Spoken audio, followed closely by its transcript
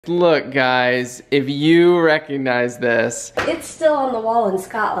Look guys, if you recognize this. It's still on the wall in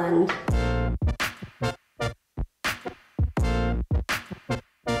Scotland.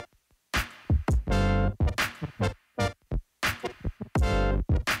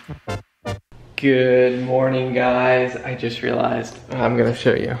 Good morning guys. I just realized, I'm gonna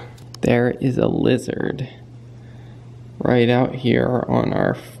show you. There is a lizard right out here on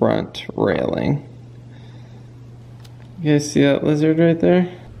our front railing. You guys see that lizard right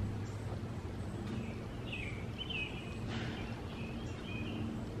there?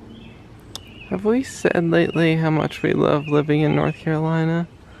 Have we said lately how much we love living in North Carolina?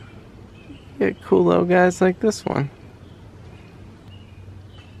 You get cool little guys like this one.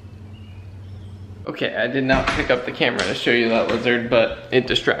 Okay, I did not pick up the camera to show you that lizard, but it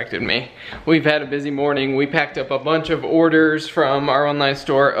distracted me. We've had a busy morning. We packed up a bunch of orders from our online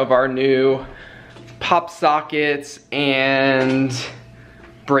store of our new pop sockets and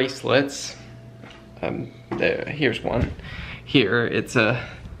bracelets. Here's one. Here, it's a,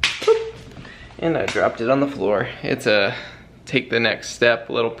 and I dropped it on the floor. It's a take the next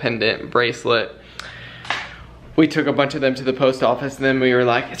step little pendant bracelet. We took a bunch of them to the post office and then we were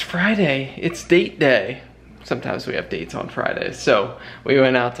like, it's Friday, it's date day. Sometimes we have dates on Fridays. So we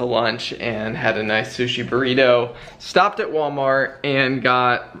went out to lunch and had a nice sushi burrito, stopped at Walmart and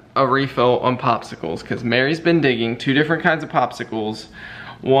got a refill on popsicles because Mary's been digging 2 different kinds of popsicles.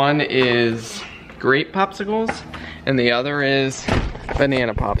 One is grape popsicles and the other is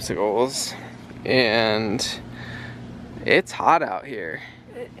banana popsicles. And it's hot out here.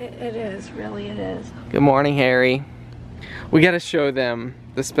 It is, really it is. Good morning, Harry. We gotta show them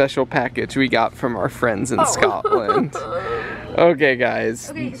the special package we got from our friends in Scotland. Okay,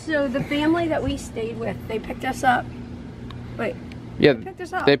 guys. Okay, so the family that we stayed with, they picked us up. Wait. Yeah, they picked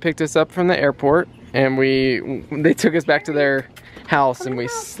us up. They picked us up from the airport, and they took us back to their house, and we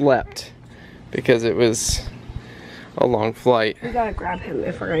slept because it was a long flight. We gotta grab him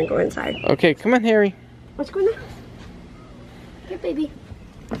if we're gonna go inside. Okay, come on, Harry. What's going on? Here, baby.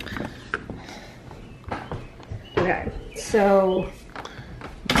 Okay, so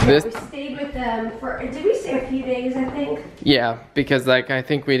we stayed with them for, did we stay a few days, I think? Yeah, because like I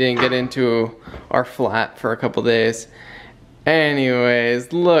think we didn't get into our flat for a couple days.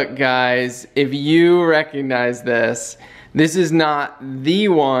 Anyways, look guys, if you recognize this, this is not the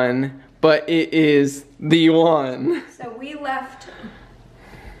one, but it is the one. So we left,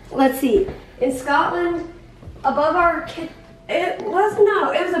 let's see, in Scotland, above our kitchen. It was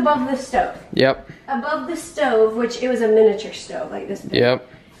above the stove. Yep. Above the stove, which it was a miniature stove like this big. Yep.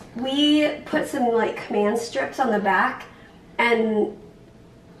 We put some like command strips on the back and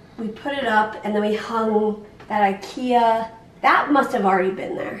we put it up and then we hung that IKEA. That must have already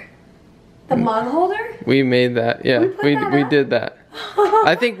been there. The mug holder? We made that, yeah. We did that.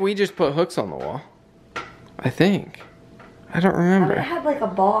 I think we just put hooks on the wall. I think. I don't remember. It had like a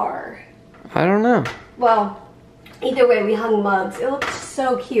bar. I don't know. Well, either way, we hung mugs. It looked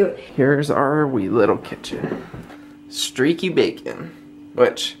so cute. Here's our wee little kitchen. Streaky bacon,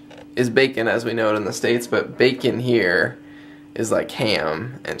 which is bacon as we know it in the States, but bacon here is like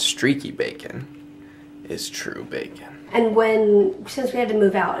ham, and streaky bacon is true bacon. And since we had to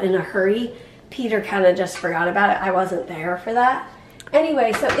move out in a hurry, Peter kind of just forgot about it. I wasn't there for that.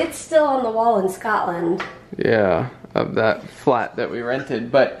 Anyway, so it's still on the wall in Scotland. Yeah, of that flat that we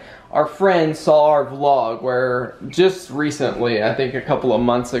rented, but our friend saw our vlog where just recently, I think a couple of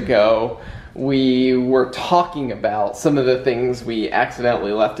months ago, we were talking about some of the things we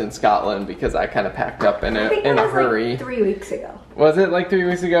accidentally left in Scotland because I kind of packed up in a hurry. Like 3 weeks ago. Was it like 3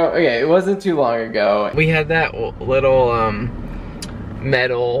 weeks ago? Okay, it wasn't too long ago. We had that little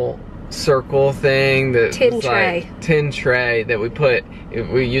metal circle thing that tin tray. Like tin tray that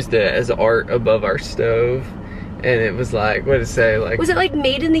we used it as art above our stove. And it was like, what did it say? Like, was it like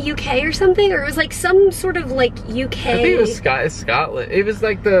made in the UK or something? Or it was like some sort of like UK? I think it was Scotland. It was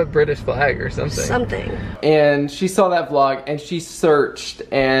like the British flag or something. Something. And she saw that vlog and she searched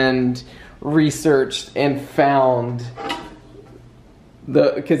and researched and found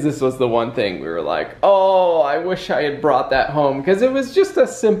because this was the one thing we were like, oh, I wish I had brought that home. Because it was just a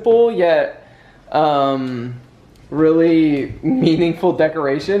simple yet really meaningful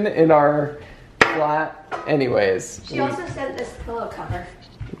decoration in our flat. Anyways. She also sent this pillow cover.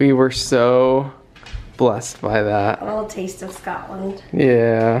 We were so blessed by that. A little taste of Scotland.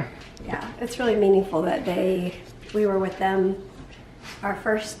 Yeah. Yeah, it's really meaningful that we were with them. Our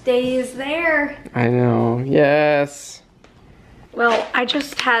first days there. I know, yes. Well, I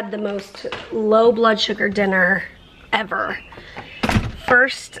just had the most low blood sugar dinner ever.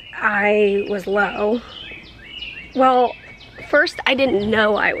 First, I was low. Well, first I didn't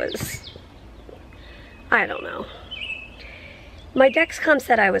know I don't know. My Dexcom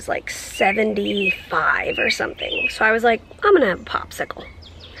said I was like 75 or something. So I was like, I'm gonna have a popsicle.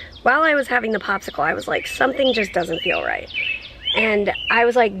 While I was having the popsicle, I was like, something just doesn't feel right. And I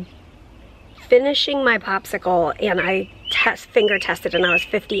was like finishing my popsicle and I finger tested and I was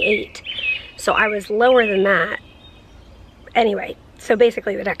 58. So I was lower than that. Anyway, so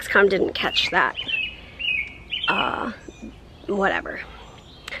basically the Dexcom didn't catch that. Whatever.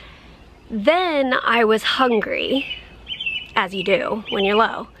 Then I was hungry, as you do when you're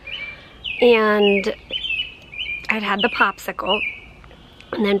low. And I'd had the popsicle.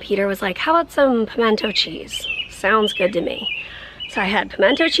 And then Peter was like, how about some pimento cheese? Sounds good to me. So I had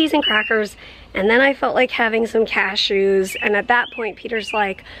pimento cheese and crackers, and then I felt like having some cashews. And at that point, Peter's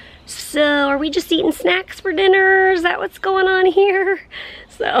like, so are we just eating snacks for dinner? Is that what's going on here?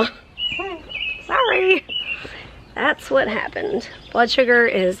 So, sorry. That's what happened. Blood sugar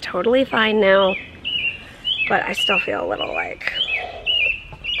is totally fine now, but I still feel a little like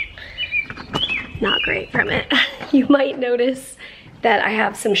not great from it. You might notice that I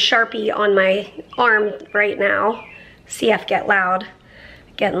have some Sharpie on my arm right now. CF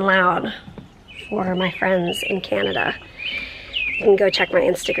getting loud for my friends in Canada. You can go check my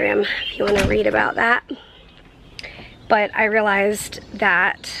Instagram if you want to read about that. But I realized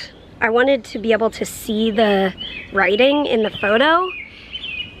that I wanted to be able to see the writing in the photo.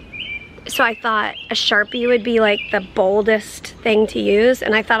 So I thought a Sharpie would be like the boldest thing to use.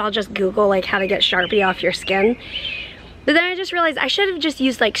 And I thought I'll just Google like how to get Sharpie off your skin. But then I just realized I should have just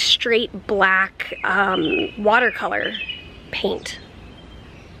used like straight black watercolor paint.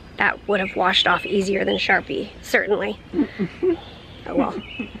 That would have washed off easier than Sharpie, certainly. Oh well,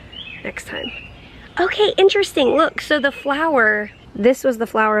 next time. Okay, interesting. Look, so the flower, this was the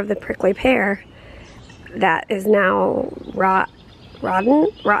flower of the prickly pear that is now rotten?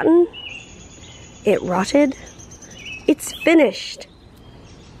 It rotted? It's finished.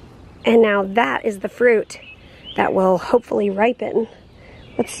 And now that is the fruit that will hopefully ripen.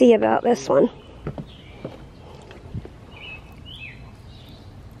 Let's see about this one.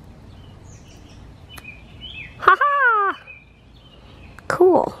 Ha-ha!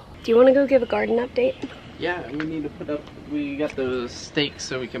 Cool. Do you want to go give a garden update? Yeah, we need to put up, we got those stakes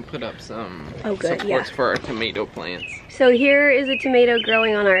so we can put up some good, supports for our tomato plants. So here is a tomato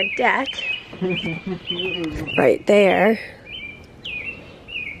growing on our deck. Right there.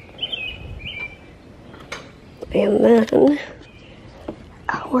 And then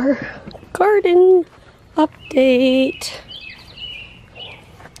our garden update.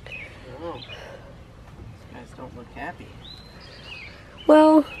 Oh, these guys don't look happy.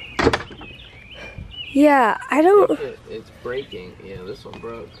 Well, yeah, I don't. It's breaking. Yeah, this one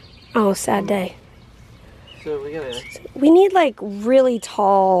broke. Oh, sad day. So we gotta. We need like really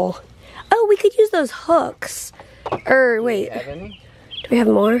tall. Oh, we could use those hooks. Or wait. Do we have any? Do we have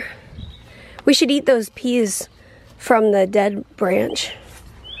more? We should eat those peas from the dead branch.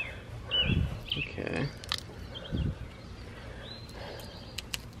 Okay.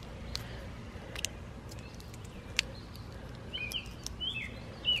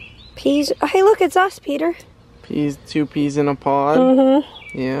 Peas. Oh, hey, look, it's us, Peter. Peas, 2 peas in a pod.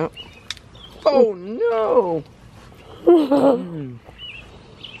 Mm-hmm. Yeah. Oh no.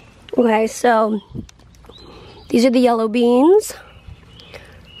 Okay, so these are the yellow beans.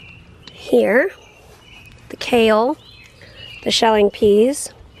 Here, the kale, the shelling peas,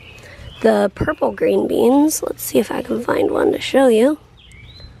 the purple green beans. Let's see if I can find one to show you.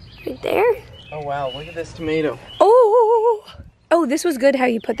 Right there. Oh wow, look at this tomato. Oh, this was good how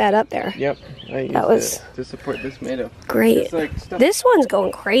you put that up there. Yep, I used that was it to support this tomato. Great. It's like stuff this one's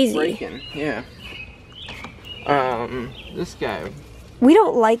going crazy. Breaking, yeah. This guy. We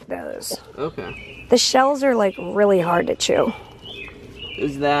don't like those. Okay. The shells are like really hard to chew.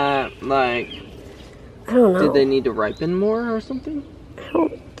 Is that like, I don't know. did they need to ripen more or something? I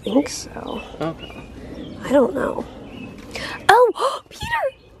don't think so. Okay. I don't know. Oh, Peter!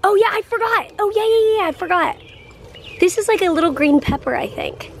 Oh yeah, I forgot. Oh yeah, I forgot. This is like a little green pepper, I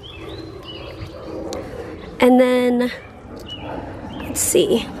think. And then, let's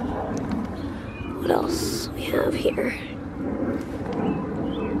see. What else we have here?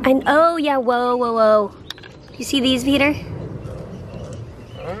 Oh yeah, whoa. You see these, Peter?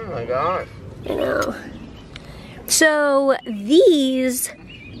 Oh my god. I know. So these,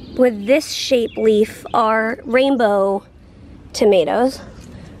 with this shape leaf, are rainbow tomatoes.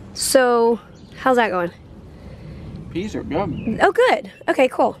 So, how's that going? Peas are good. Oh, good. Okay,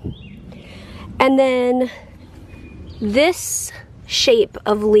 cool. And then this shape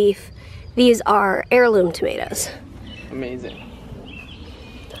of leaf, these are heirloom tomatoes. Amazing.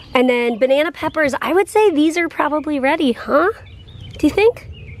 And then banana peppers, I would say these are probably ready, huh? Do you think?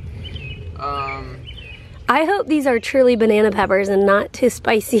 I hope these are truly banana peppers and not too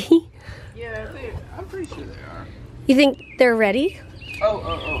spicy. Yeah, I'm pretty sure they are. You think they're ready?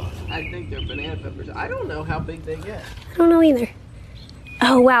 Oh. I think they're banana peppers. I don't know how big they get. I don't know either.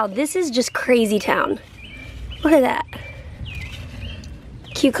 Oh wow, this is just crazy town. Look at that.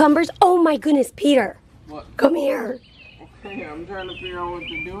 Cucumbers. Oh my goodness, Peter. What? Come here. Okay, I'm trying to figure out what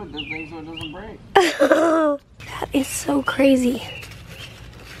to do with this thing so it doesn't break. That is so crazy.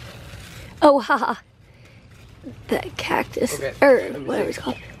 Oh, haha. That cactus. Okay, or whatever it's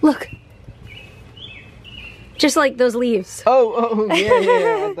called. Look. Just like those leaves. Oh,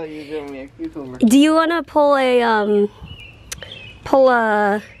 yeah. I thought you were giving me a cucumber. Do you want to pull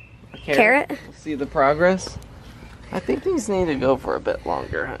a carrot? We'll see the progress. I think these need to go for a bit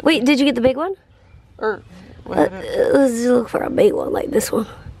longer. Honey. Wait, did you get the big one? Or let's look for a big one like this one.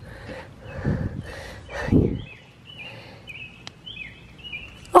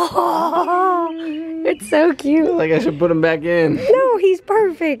 Oh, it's so cute. I feel like I should put him back in. No, he's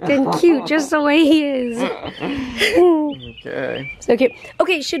perfect and cute just the way he is. Okay. So cute.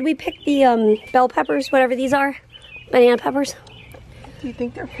 Okay, should we pick the bell peppers, whatever these are? Banana peppers? Do you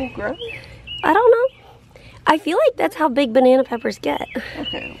think they're full grown? I don't know. I feel like that's how big banana peppers get.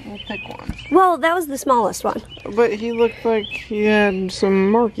 Okay, we'll pick one. Well, that was the smallest one. But he looked like he had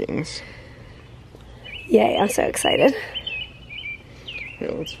some markings. Yay, I'm so excited. Here,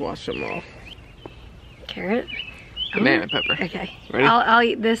 let's wash them off. Carrot? Banana pepper. Okay. Ready? I'll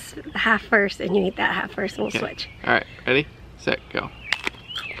eat this half first and you eat that half first and we'll switch. Alright, ready, set, go.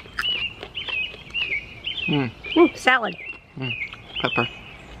 Salad. Pepper.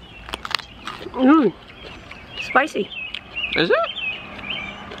 Spicy. Is it?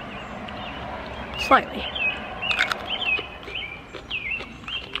 Slightly.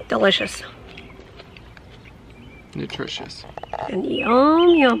 Delicious. Nutritious. And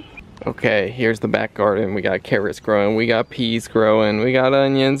yum. Okay, here's the back garden. We got carrots growing, we got peas growing, we got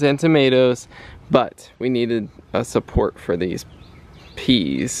onions and tomatoes, but we needed a support for these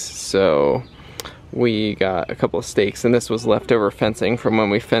peas, so we got a couple of stakes, and this was leftover fencing from when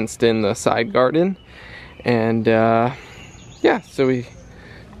we fenced in the side garden. And yeah, so we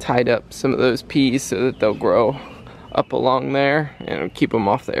tied up some of those peas so that they'll grow up along there and keep them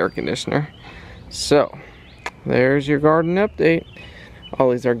off the air conditioner. So there's your garden update.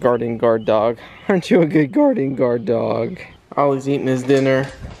 Ollie's our garden guard dog. Aren't you a good garden guard dog? Ollie's eating his dinner.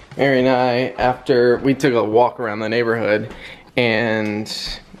 Mary and I, after we took a walk around the neighborhood,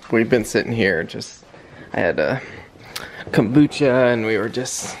 and we've been sitting here just, I had a kombucha and we were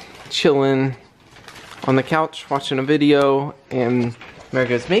just chilling on the couch watching a video, and Mary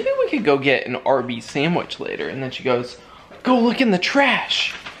goes, maybe we could go get an Arby's sandwich later. And then she goes, go look in the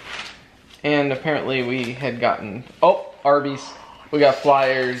trash. And apparently we had gotten, Arby's. We got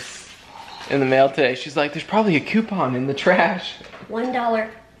flyers in the mail today. She's like, there's probably a coupon in the trash. $1.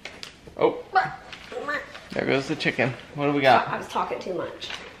 Oh, there goes the chicken. What do we got? I was talking too much.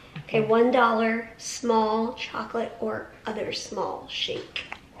 Okay, $1 small chocolate or other small shake.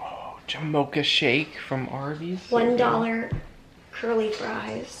 Oh, Jamocha shake from Arby's. $1 curly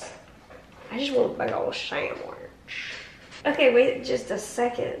fries. I just want a big old sandwich. Okay, wait just a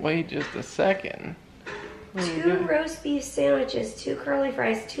second. Wait just a second. 2 roast beef sandwiches, 2 curly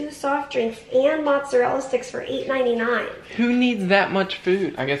fries, 2 soft drinks, and mozzarella sticks for $8.99. Who needs that much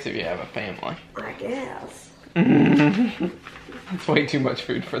food? I guess if you have a family. I guess. It's way too much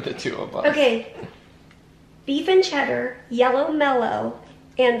food for the two of us. Okay. Beef and cheddar, yellow mellow,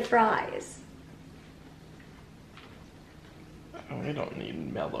 and fries. Oh, we don't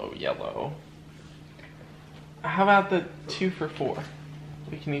need mellow yellow. How about the 2 for $4?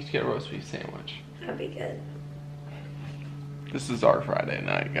 We can each get a roast beef sandwich. That'd be good. This is our Friday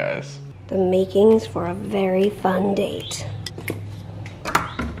night, guys. The makings for a very fun date.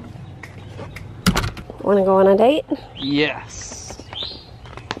 Want to go on a date? Yes.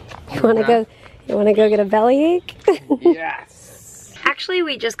 You want to go get a bellyache? Yes. Actually,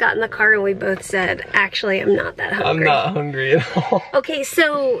 we just got in the car and we both said, actually, I'm not that hungry. I'm not hungry at all. Okay,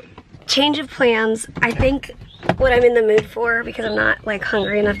 so change of plans. I think what I'm in the mood for, because I'm not like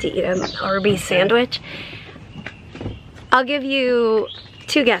hungry enough to eat an Arby's sandwich, I'll give you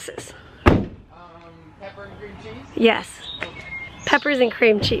 2 guesses. Pepper and cream cheese? Yes. Peppers and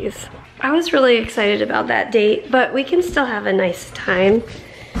cream cheese. I was really excited about that date, but we can still have a nice time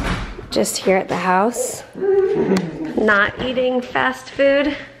just here at the house. Not eating fast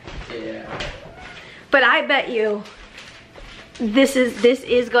food. Yeah. But I bet you this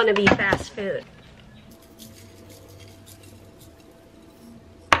is gonna be fast food.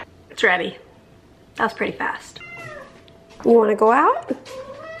 It's ready. That was pretty fast. You wanna go out?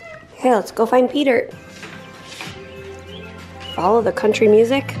 Okay, let's go find Peter. Follow the country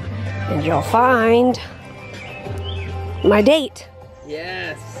music and you'll find my date.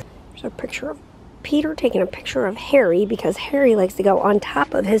 Yes. There's a picture of Peter taking a picture of Harry because Harry likes to go on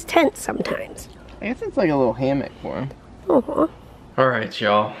top of his tent sometimes. I guess it's like a little hammock for him. Uh-huh. All right,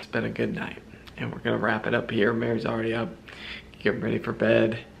 y'all. It's been a good night. And we're gonna wrap it up here. Mary's already up, getting ready for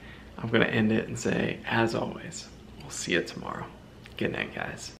bed. I'm gonna end it and say, as always, we'll see you tomorrow. Good night,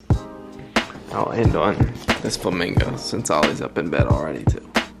 guys. I'll end on this flamingo since Ollie's up in bed already too.